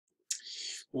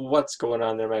What's going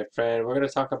on there, my friend? We're going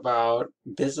to talk about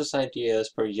business ideas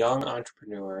for young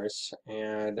entrepreneurs.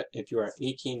 And if you are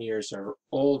 18 years or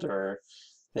older,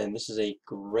 then this is a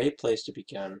great place to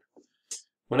begin.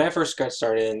 When I first got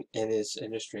started in this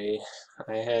industry,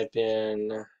 I had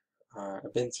been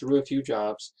through a few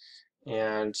jobs,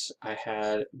 and I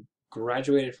had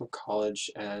graduated from college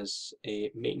as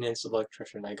a maintenance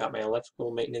electrician. I got my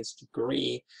electrical maintenance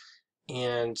degree,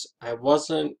 and I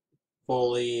wasn't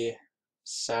fully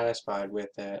satisfied with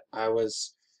it. I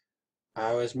was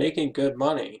making good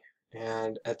money,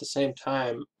 and at the same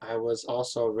time, I was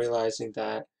also realizing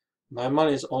that my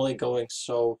money is only going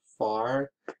so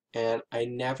far, and I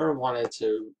never wanted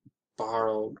to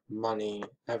borrow money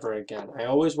ever again. I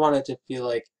always wanted to feel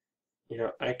like,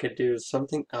 I could do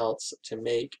something else to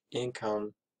make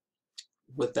income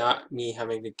without me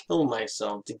having to kill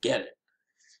myself to get it.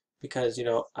 Because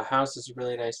a house is a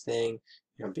really nice thing,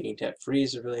 being debt free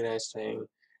is a really nice thing,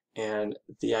 and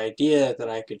the idea that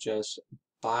I could just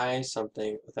buy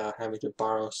something without having to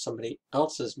borrow somebody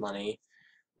else's money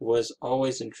was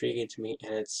always intriguing to me,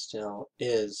 and it still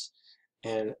is.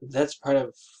 And that's part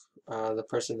of the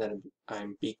person that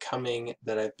I'm becoming,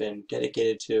 that I've been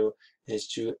dedicated to, is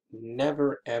to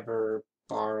never ever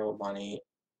borrow money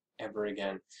ever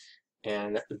again.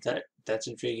 And that's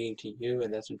intriguing to you,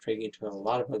 and that's intriguing to a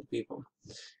lot of other people.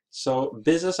 So,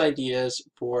 business ideas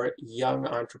for young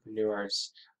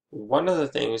entrepreneurs. One of the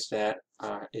things that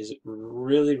is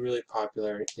really, really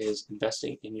popular is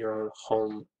investing in your own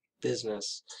home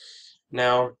business.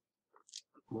 Now,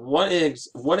 what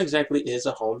exactly is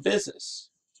a home business?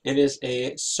 It is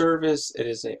a service, it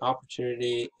is an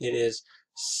opportunity, it is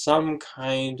some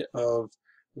kind of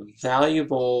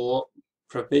valuable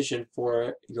provision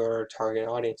for your target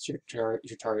audience, your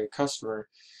target customer.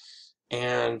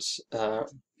 And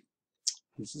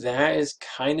that is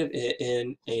kind of it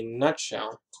in a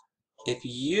nutshell. If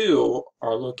you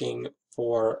are looking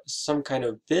for some kind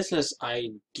of business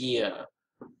idea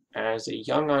as a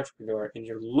young entrepreneur and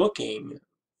you're looking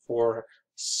for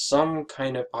some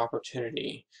kind of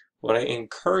opportunity, what I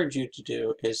encourage you to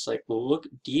do is like look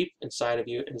deep inside of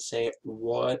you and say,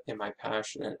 what am I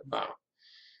passionate about?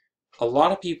 A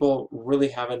lot of people really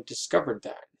haven't discovered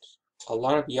that. A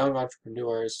lot of young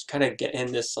entrepreneurs kind of get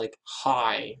in this like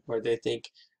high where they think,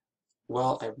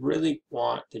 well, I really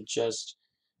want to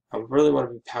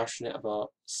be passionate about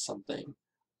something.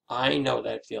 I know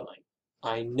that feeling.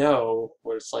 I know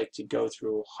what it's like to go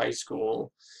through high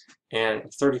school, and I'm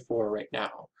 34 right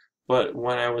now. But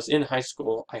when I was in high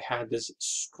school, I had this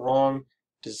strong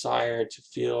desire to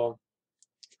feel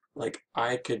like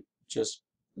I could just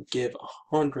give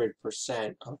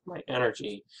 100% of my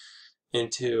energy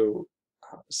into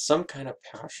some kind of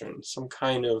passion, some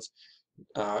kind of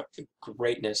uh,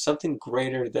 greatness, something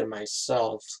greater than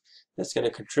myself that's going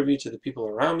to contribute to the people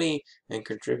around me and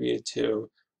contribute to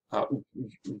uh,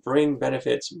 bring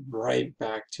benefits right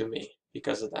back to me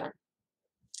because of that.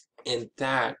 And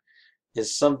that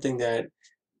is something that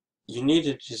you need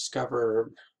to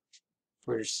discover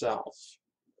for yourself.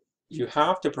 You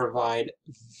have to provide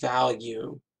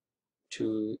value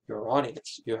to your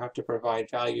audience. You have to provide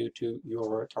value to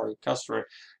your target customer.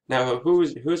 Now,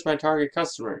 who's my target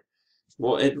customer?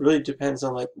 Well, it really depends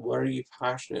on like what are you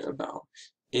passionate about.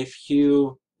 If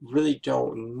you really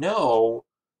don't know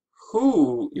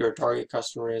who your target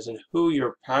customer is and who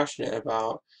you're passionate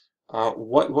about,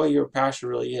 what your passion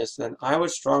really is, then I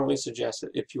would strongly suggest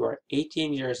that if you are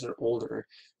 18 years and older,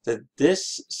 that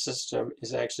this system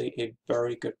is actually a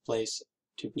very good place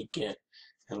to begin.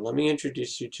 And let me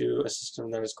introduce you to a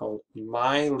system that is called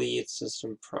My Lead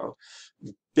System Pro.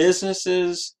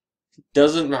 Businesses,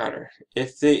 doesn't matter.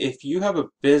 If you have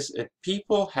if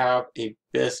people have a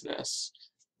business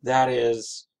that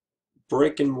is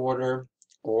brick and mortar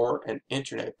or an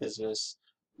internet business,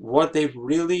 what they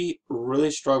really,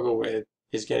 really struggle with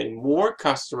is getting more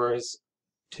customers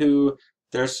to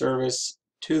their service,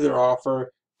 to their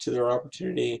offer, to their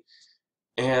opportunity,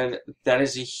 and that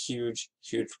is a huge,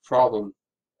 huge problem.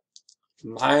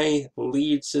 My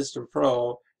Lead System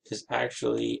Pro is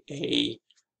actually a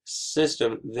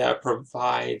system that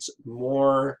provides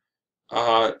more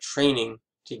training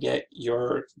to get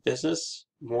your business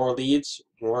more leads,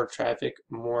 more traffic,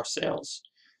 more sales.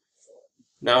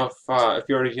 Now, if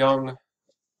you're a young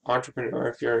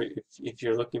entrepreneur, if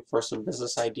you're looking for some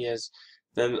business ideas,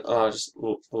 then just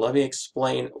let me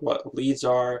explain what leads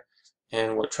are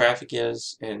and what traffic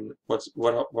is and what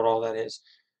all that is.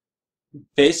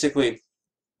 Basically,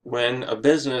 when a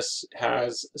business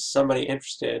has somebody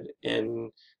interested in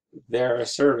their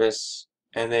service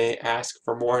and they ask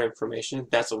for more information,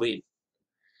 that's a lead.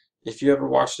 If you ever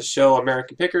watch the show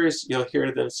American Pickers, you'll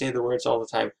hear them say the words all the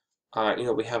time.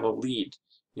 We have a lead,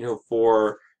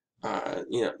 for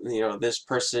this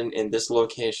person in this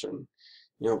location.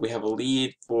 We have a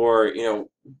lead for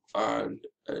a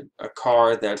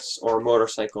car that's or a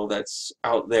motorcycle that's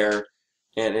out there,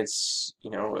 and it's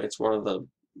one of the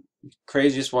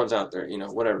craziest ones out there.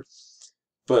 Whatever.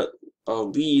 But a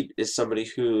lead is somebody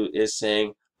who is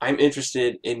saying, I'm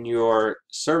interested in your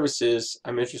services,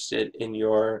 I'm interested in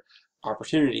your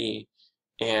opportunity,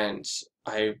 and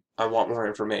I want more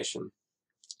information.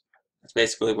 That's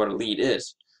basically what a lead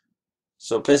is.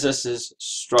 So businesses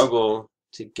struggle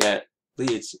to get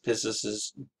leads.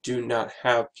 Businesses do not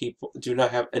have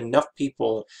enough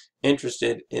people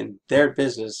interested in their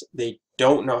business. They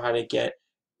don't know how to get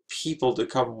people to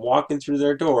come walking through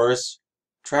their doors,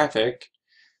 traffic.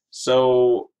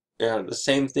 So the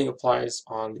same thing applies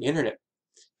on the internet.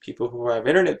 People who have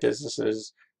internet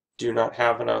businesses do not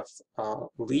have enough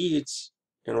leads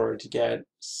in order to get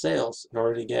sales, in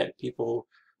order to get people,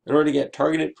 in order to get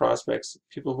targeted prospects,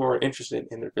 people who are interested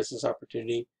in their business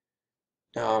opportunity,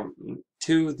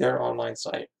 to their online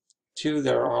site, to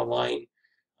their online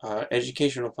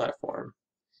educational platform,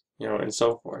 and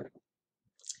so forth.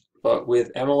 But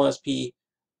with MLSP,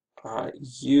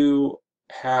 you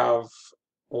have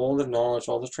all the knowledge,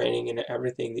 all the training, and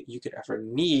everything that you could ever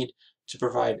need to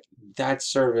provide that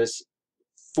service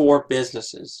for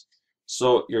businesses.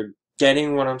 So you're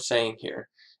getting what I'm saying here.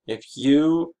 If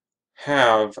you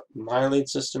have My Lead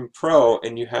System Pro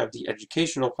and you have the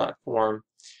educational platform,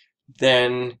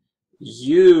 then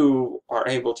you are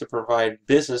able to provide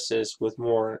businesses with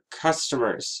more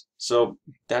customers. So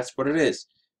that's what it is.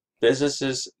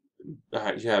 Businesses,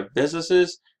 you have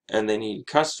businesses and they need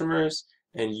customers,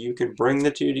 and you can bring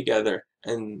the two together,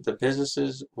 and the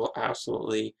businesses will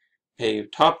absolutely pay you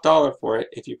top dollar for it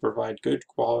if you provide good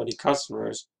quality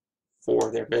customers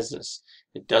for their business.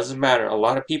 It doesn't matter. A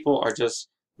lot of people are just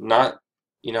not,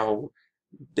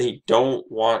 they don't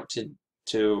want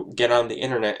to get on the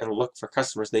internet and look for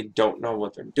customers. They don't know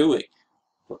what they're doing.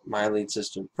 But My Lead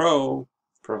System Pro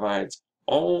provides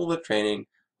all the training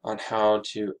on how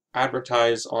to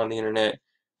advertise on the internet,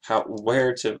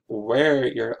 where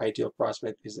your ideal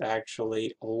prospect is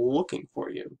actually looking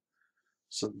for you.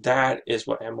 So that is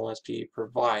what MLSP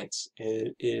provides.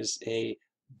 It is a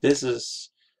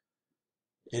business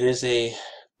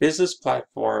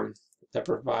platform that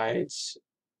provides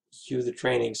you the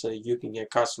training so that you can get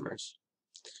customers.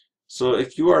 So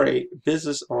if you are a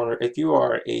business owner, if you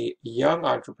are a young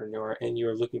entrepreneur and you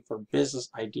are looking for business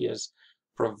ideas,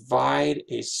 provide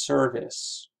a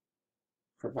service.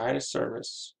 Provide a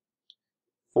service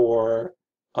for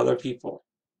other people.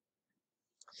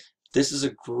 This is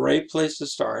a great place to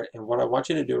start, and what I want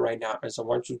you to do right now is I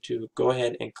want you to go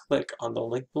ahead and click on the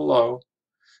link below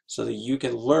so that you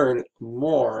can learn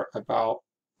more about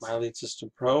My Lead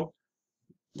System Pro.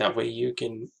 That way you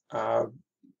can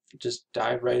just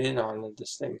dive right in on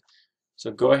this thing.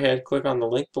 So go ahead, click on the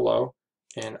link below,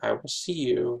 and I will see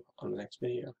you on the next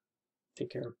video. Take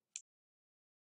care.